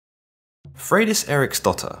Freydis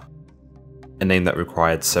Eiriksdottir, a name that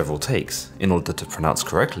required several takes in order to pronounce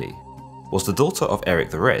correctly, was the daughter of Erik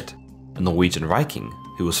the Red, a Norwegian Viking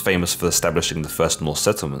who was famous for establishing the first Norse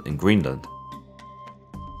settlement in Greenland.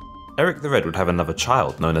 Erik the Red would have another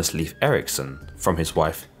child known as Leif Erikson from his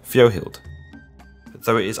wife Thjóhild,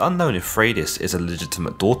 though it is unknown if Freydis is a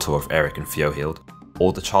legitimate daughter of Erik and Thjóhild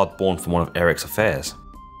or the child born from one of Erik's affairs.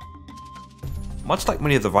 Much like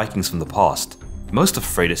many of the Vikings from the past, most of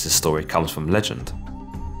Freydis' story comes from legend.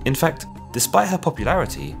 In fact, despite her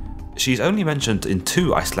popularity, she is only mentioned in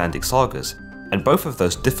 2 Icelandic sagas, and both of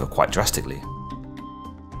those differ quite drastically.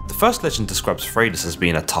 The first legend describes Freydis as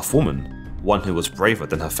being a tough woman, one who was braver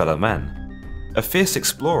than her fellow man, a fierce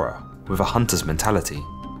explorer with a hunter's mentality.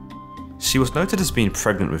 She was noted as being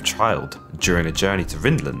pregnant with child during a journey to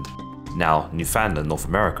Vinland, now Newfoundland, North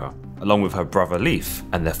America, along with her brother Leif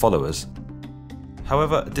and their followers.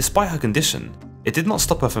 However, despite her condition, it did not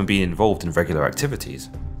stop her from being involved in regular activities.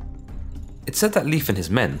 It's said that Leif and his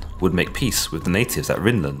men would make peace with the natives at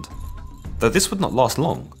Vinland, though this would not last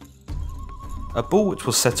long. A bull which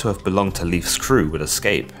was said to have belonged to Leif's crew would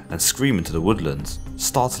escape and scream into the woodlands,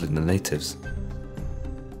 startling the natives.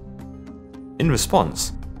 In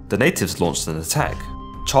response, the natives launched an attack,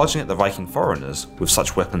 charging at the Viking foreigners with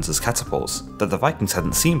such weapons as catapults that the Vikings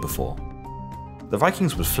hadn't seen before. The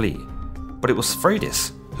Vikings would flee, but it was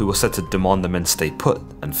Freydis who was said to demand the men stay put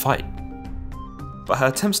and fight. But her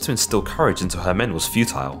attempts to instill courage into her men was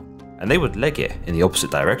futile, and they would leg it in the opposite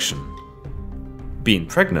direction. Being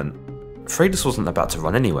pregnant, Freydis wasn't about to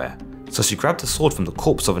run anywhere, so she grabbed a sword from the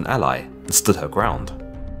corpse of an ally and stood her ground.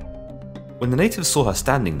 When the natives saw her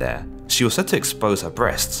standing there, she was said to expose her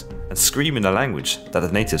breasts and scream in a language that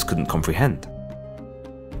the natives couldn't comprehend.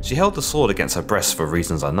 She held the sword against her breasts for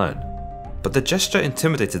reasons unknown, but the gesture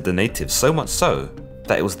intimidated the natives so much so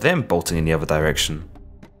that it was them bolting in the other direction.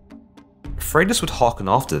 Freydis would hearken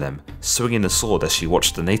after them, swinging the sword as she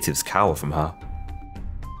watched the natives cower from her.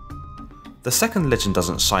 The second legend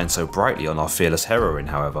doesn't shine so brightly on our fearless heroine,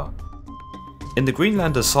 however. In the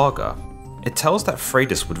Greenlander's saga, it tells that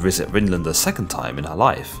Freydis would visit Vinland a second time in her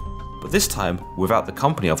life, but this time without the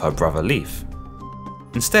company of her brother Leif.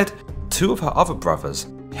 Instead, 2 of her other brothers,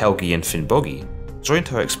 Helgi and Finnbogi, joined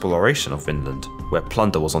her exploration of Vinland, where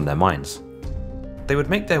plunder was on their minds. They would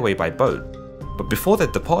make their way by boat, but before their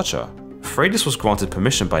departure, Freydis was granted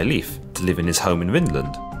permission by Leif to live in his home in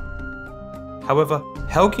Vinland. However,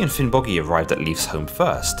 Helgi and Finnbogi arrived at Leif's home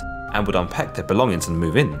first, and would unpack their belongings and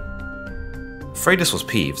move in. Freydis was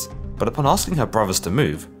peeved, but upon asking her brothers to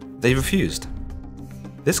move, they refused.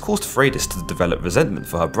 This caused Freydis to develop resentment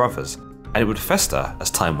for her brothers, and it would fester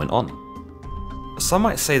as time went on. Some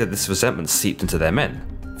might say that this resentment seeped into their men,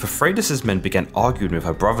 for Freydis' men began arguing with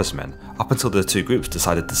her brothers' men up until the 2 groups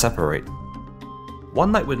decided to separate.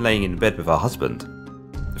 One night when laying in bed with her husband,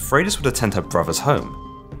 Freydis would attend her brother's home,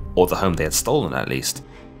 or the home they had stolen at least,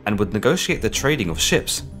 and would negotiate the trading of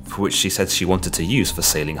ships for which she said she wanted to use for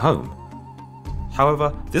sailing home.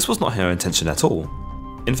 However, this was not her intention at all.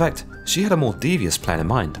 In fact, she had a more devious plan in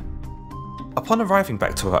mind. Upon arriving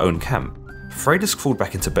back to her own camp, Freydis crawled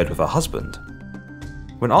back into bed with her husband.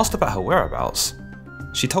 When asked about her whereabouts,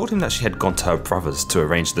 she told him that she had gone to her brothers to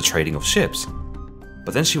arrange the trading of ships,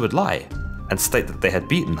 but then she would lie and state that they had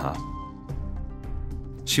beaten her.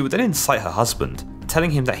 She would then incite her husband,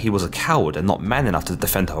 telling him that he was a coward and not man enough to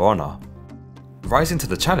defend her honour. Rising to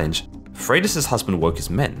the challenge, Freydis' husband woke his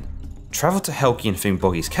men, travelled to Helgi and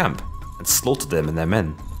Finnbogi's camp, and slaughtered them and their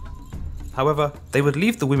men. However, they would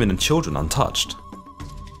leave the women and children untouched.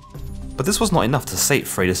 But this was not enough to sate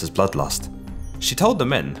Freydis' bloodlust. She told the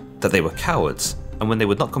men that they were cowards, and when they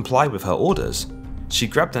would not comply with her orders, she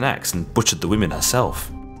grabbed an axe and butchered the women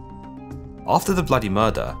herself. After the bloody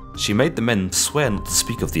murder, she made the men swear not to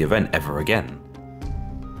speak of the event ever again.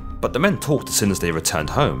 But the men talked as soon as they returned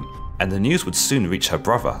home, and the news would soon reach her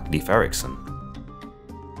brother, Leif Erikson.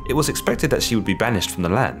 It was expected that she would be banished from the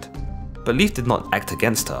land, but Leif did not act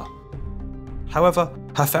against her. However,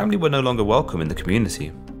 her family were no longer welcome in the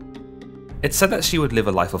community. It's said that she would live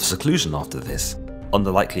a life of seclusion after this, on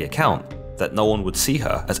the likely account that no one would see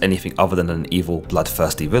her as anything other than an evil,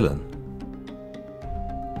 bloodthirsty villain.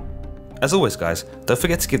 As always guys, don't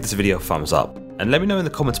forget to give this video a thumbs up, and let me know in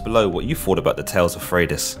the comments below what you thought about the tales of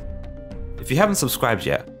Freydis. If you haven't subscribed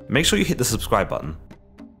yet, make sure you hit the subscribe button.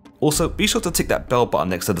 Also, be sure to tick that bell button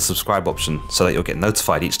next to the subscribe option so that you'll get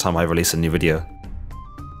notified each time I release a new video.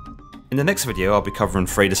 In the next video I'll be covering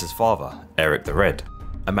Freydis' father, Erik the Red,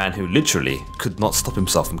 a man who literally could not stop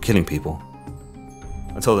himself from killing people.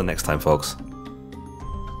 Until the next time folks.